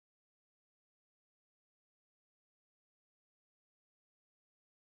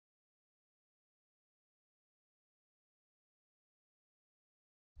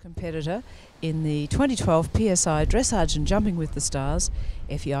Competitor in the 2012 PSI Dressage and Jumping with the Stars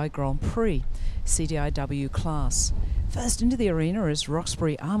FEI Grand Prix CDI-W class. First into the arena is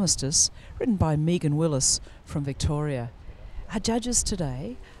Roxbury Armistice, ridden by Meghan Willis from Victoria. Our judges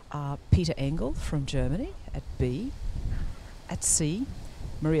today are Peter Engel from Germany at B, at C,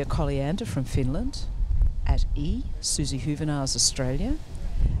 Maria Colliander from Finland, at E, Susie Huvenars, Australia,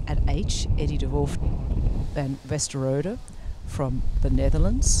 at H, Eddie de Wolf van Westerode from the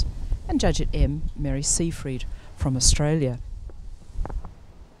Netherlands, and judge at M, Mary Seafried from Australia.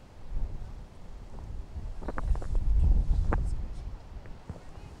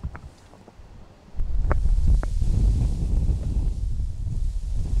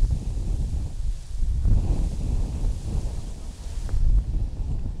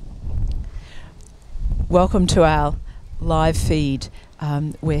 Welcome to our live feed.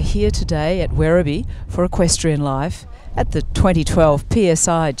 We're here today at Werribee for Equestrian Live at the 2012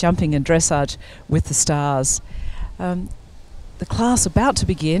 PSI Jumping and Dressage with the Stars. The class about to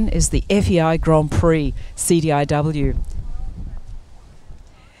begin is the FEI Grand Prix CDI-W.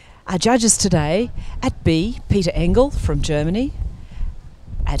 Our judges today at B, Peter Engel from Germany,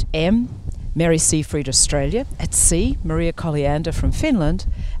 at M, Mary Seafried, Australia, at C, Maria Colliander from Finland,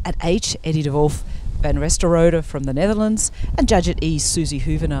 at H, Eddie de Wolf van Westerode from the Netherlands, and judge at E, Susie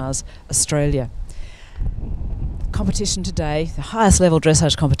Huvenars, Australia. Competition today, the highest level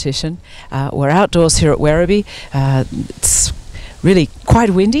dressage competition. We're outdoors here at Werribee. It's really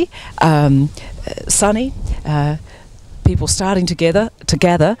quite windy, sunny. People starting to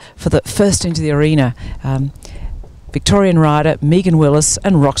gather for the first into the arena. Victorian rider Meghan Willis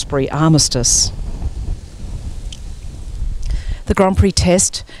and Roxbury Armistice. The Grand Prix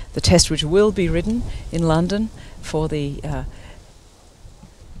test, the test which will be ridden in London for the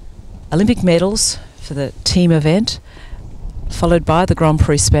Olympic medals for the team event, followed by the Grand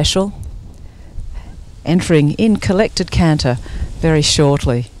Prix special, entering in collected canter very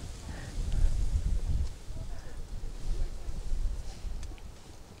shortly.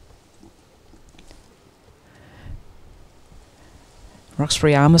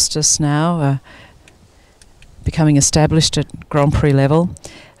 Roxbury Armistice now becoming established at Grand Prix level.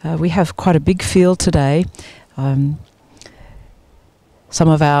 We have quite a big field today. Some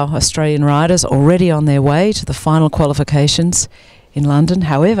of our Australian riders already on their way to the final qualifications in London.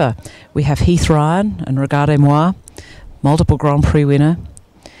 However, we have Heath Ryan and Regardez-moi, multiple Grand Prix winner.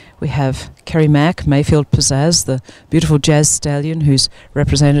 We have Kerry Mack, Mayfield Pizzazz, the beautiful jazz stallion who's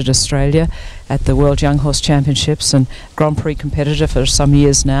represented Australia at the World Young Horse Championships and Grand Prix competitor for some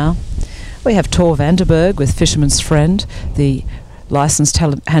years now. We have Tor Vanderberg with Fisherman's Friend, the licensed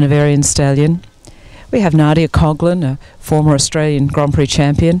Hanoverian stallion. We have Nadia Coughlin, a former Australian Grand Prix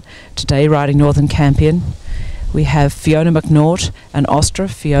champion, today riding Northern Campion. We have Fiona McNaught and Ostra.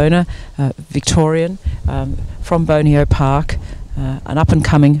 Fiona, Victorian, from Boneo Park, an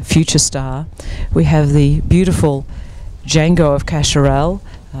up-and-coming future star. We have the beautiful Django of Cacharel,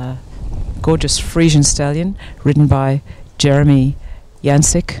 gorgeous Frisian stallion, ridden by Jeremy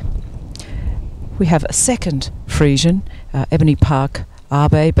Jancic. We have a second Frisian, Ebony Park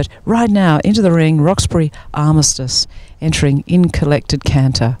Arbe, but right now into the ring, Roxbury Armistice entering in collected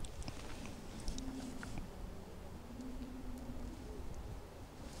canter.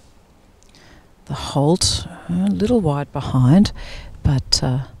 The halt, a little wide behind, but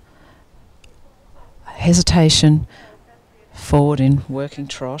hesitation forward in working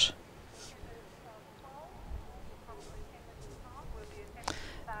trot.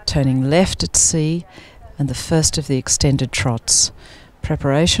 Turning left at C, and the first of the extended trots.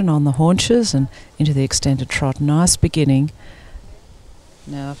 Preparation on the haunches and into the extended trot. Nice beginning.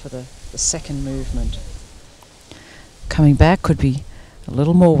 Now for the second movement. Coming back, could be a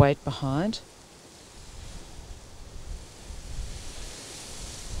little more weight behind.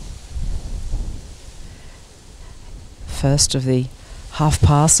 First of the half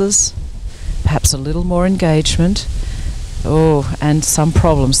passes. Perhaps a little more engagement. Oh, and some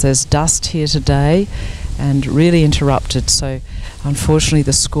problems. There's dust here today and really interrupted, so unfortunately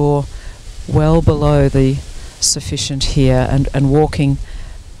the score well below the sufficient here, and walking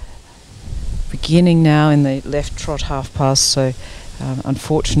beginning now in the left trot half pass, so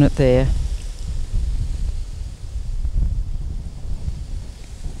unfortunate there.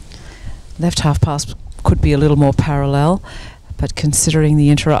 Left half pass could be a little more parallel, but considering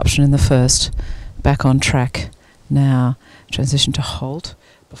the interruption in the first, back on track now. Transition to halt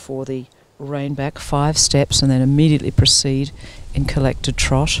before the rein back 5 steps and then immediately proceed in collected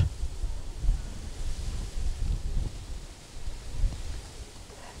trot.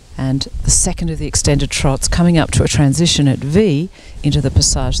 And and the second of the extended trots coming up to a transition at V into the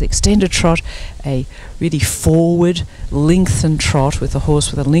passage. The extended trot, a really forward, lengthened trot with the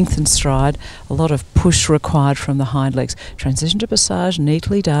horse with a lengthened stride, a lot of push required from the hind legs. Transition to passage,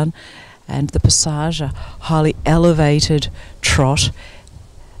 neatly done, and the passage, a highly elevated trot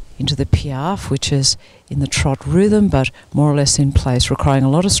into the piaffe, which is in the trot rhythm but more or less in place, requiring a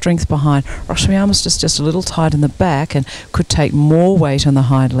lot of strength behind. Roxbury Armistice just a little tight in the back and could take more weight on the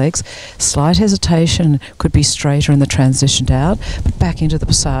hind legs. Slight hesitation, could be straighter in the transition out, but back into the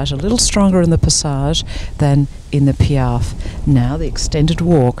passage, a little stronger in the passage than in the piaffe. Now the extended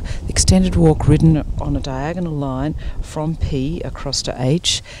walk ridden on a diagonal line from P across to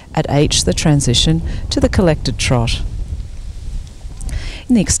H. At H the transition to the collected trot.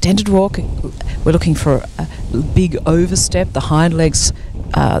 In the extended walk, we're looking for a big overstep, the hind legs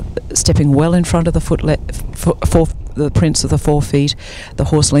stepping well in front of the the prints of the forefeet, the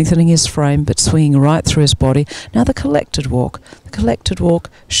horse lengthening his frame but swinging right through his body. Now the collected walk,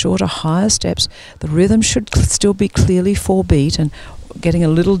 shorter, higher steps. The rhythm should still be clearly 4-beat and getting a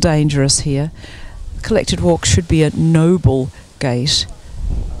little dangerous here. The collected walk should be a noble gait.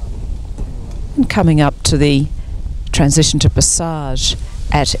 And coming up to the transition to passage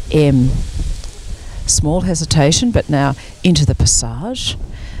at M. Small hesitation, but now into the passage.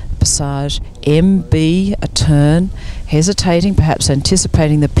 Passage M, B, a turn, hesitating, perhaps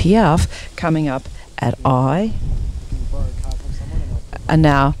anticipating the piaffe, coming up at I. And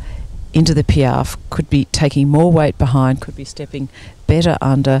now into the piaffe, could be taking more weight behind, could be stepping better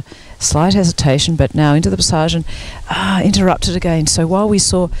under. Slight hesitation, but now into the passage and interrupted again. So while we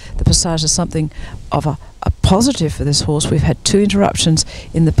saw the passage as something of a positive for this horse, we've had 2 interruptions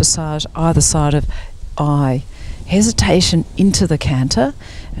in the passage either side of I. Hesitation into the canter,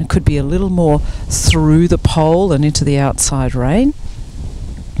 and could be a little more through the pole and into the outside rein.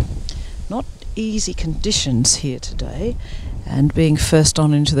 Not easy conditions here today, and being first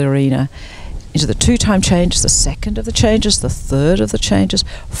on into the arena. Into the 2-time changes, the second of the changes, the third of the changes,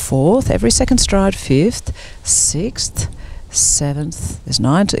 fourth, every second stride, 5th, 6th, 7th, there's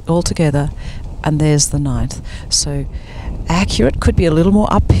 9 altogether, and there's the 9th. So accurate, could be a little more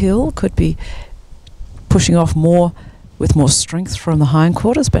uphill, could be pushing off more with more strength from the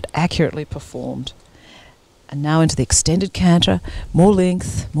hindquarters, but accurately performed. And now into the extended canter, more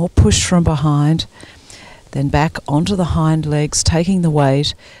length, more push from behind, then back onto the hind legs, taking the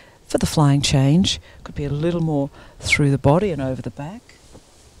weight for the flying change. Could be a little more through the body and over the back.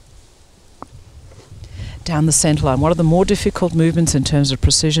 Down the centre line, one of the more difficult movements in terms of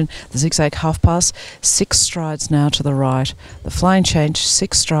precision, the zigzag half pass, 6 strides now to the right. The flying change,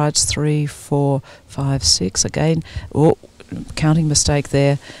 6 strides, 3, 4, 5, 6. Again, counting mistake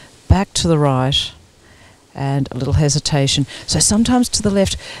there. Back to the right. And a little hesitation. So sometimes to the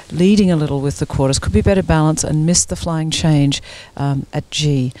left, leading a little with the quarters. Could be better balance and miss the flying change at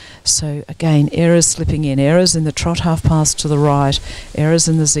G. So again, errors slipping in. Errors in the trot half pass to the right. Errors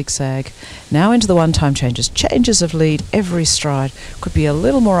in the zigzag. Now into the 1-time changes. Changes of lead every stride. Could be a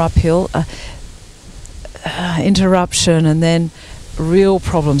little more uphill. Interruption and then real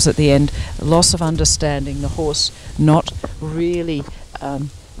problems at the end. Loss of understanding. The horse not really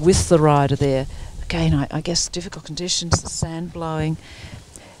with the rider there. Again, I guess difficult conditions, the sand blowing.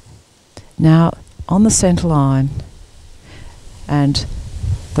 Now on the centre line, and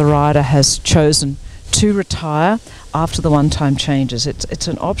the rider has chosen to retire after the 1-time changes. It's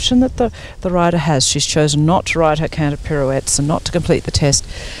an option that the rider has. She's chosen not to ride her counter pirouettes and not to complete the test.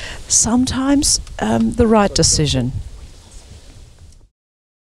 Sometimes the right decision.